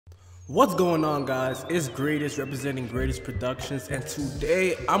What's going on, guys? It's Greateztzt representing Greateztzt Productions, and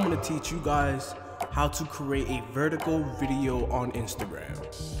today I'm going to teach you guys how to create a vertical video on Instagram.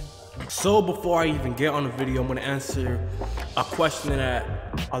 So before I even get on the video, I'm going to answer a question that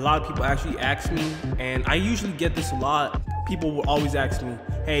a lot of people actually ask me, and I usually get this a lot. People will always ask me,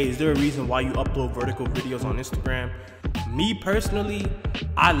 hey, is there a reason why you upload vertical videos on Instagram? Me personally,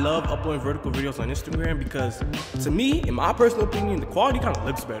 I love uploading vertical videos on Instagram because to me, in my personal opinion, the quality kind of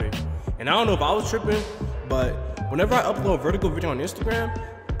looks better. And I don't know if I was tripping, but whenever I upload a vertical video on Instagram,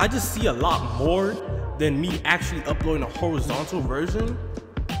 I just see a lot more than me actually uploading a horizontal version.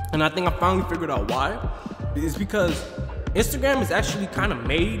 And I think I finally figured out why. It's because Instagram is actually kind of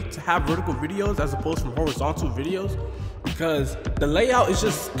made to have vertical videos as opposed from horizontal videos, because the layout is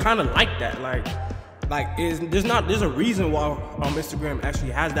just kind of like that. There's a reason why Instagram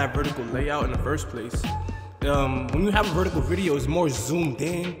actually has that vertical layout in the first place. When you have a vertical video, it's more zoomed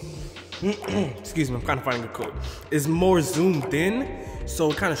in. Excuse me, I'm kind of finding a quote. It's more zoomed in, so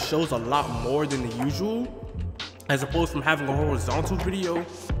it kind of shows a lot more than the usual, as opposed from having a horizontal video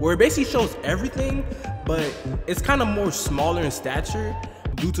where it basically shows everything, but it's kind of more smaller in stature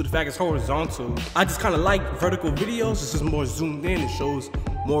due to the fact it's horizontal. I just kind of like vertical videos. It's just more zoomed in. It shows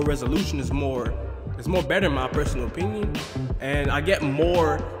more resolution. It's more better in my personal opinion, and I get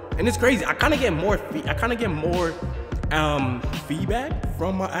more. And it's crazy. I kind of get more feedback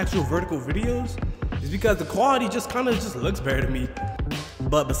from my actual vertical videos. It's because the quality just looks better to me.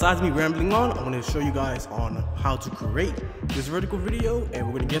 But besides me rambling on, I'm going to show you guys on how to create this vertical video, and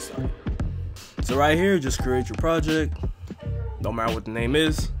we're going to get started. So right here, just create your project. No matter what the name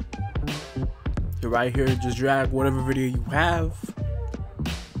is. So right here, just drag whatever video you have.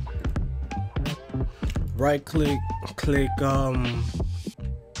 Right click,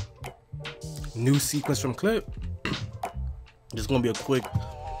 new sequence from clip. Just gonna be a quick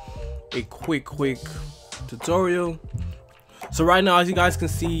tutorial. So right now, as you guys can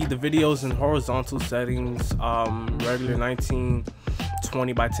see, the video's in horizontal settings, regular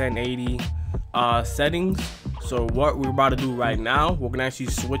 1920 by 1080 settings. So what we're about to do right now, we're gonna actually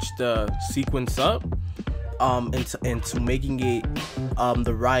switch the sequence up into making it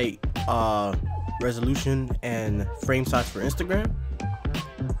the right resolution and frame size for Instagram.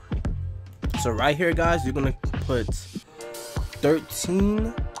 So right here, guys, you're gonna put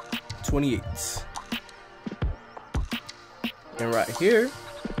 1328, and right here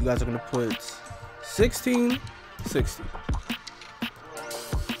you guys are gonna put 1660.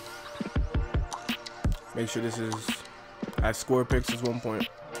 Make sure this is at square pixels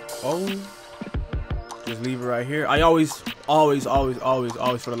 1.0. Just leave it right here. I always for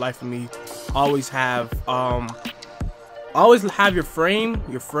the life of me always have your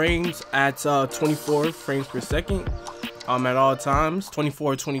frames at 24 frames per second at all times.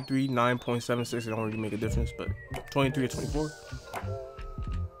 24, 23, 9.76, it don't really make a difference, but 23 or 24.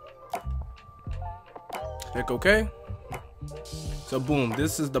 Click OK. So boom,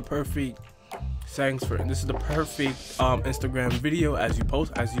 this is the perfect settings for this is the perfect Instagram video as you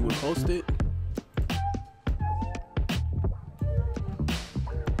would post it.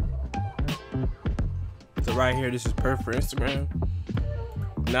 So right here, this is perfect for Instagram.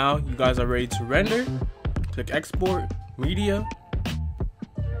 Now you guys are ready to render. Click export media.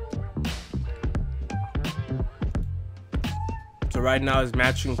 So right now it's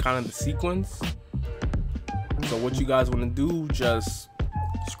matching kind of the sequence. So what you guys want to do, just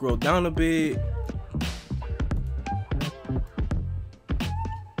scroll down a bit.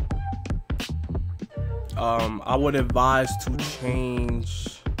 I would advise to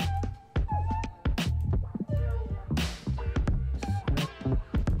change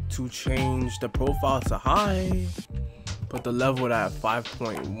the profile to high, put the level at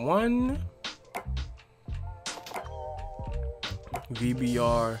 5.1,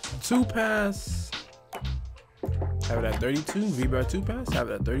 VBR 2 pass, have it at 32, VBR 2 pass, have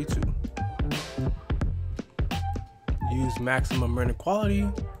it at 32. Use maximum render quality,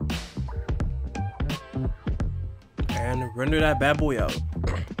 and render that bad boy out.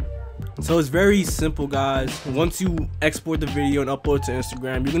 So it's very simple, guys. Once you export the video and upload to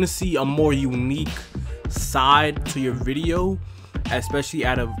Instagram, you're gonna see a more unique side to your video, especially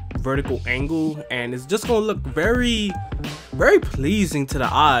at a vertical angle, and it's just gonna look very pleasing to the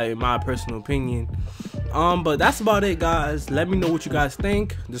eye, in my personal opinion. But that's about it, guys. Let me know what you guys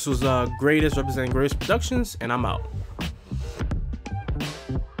think. This was Greateztzt representing Greateztzt Productions, and I'm out.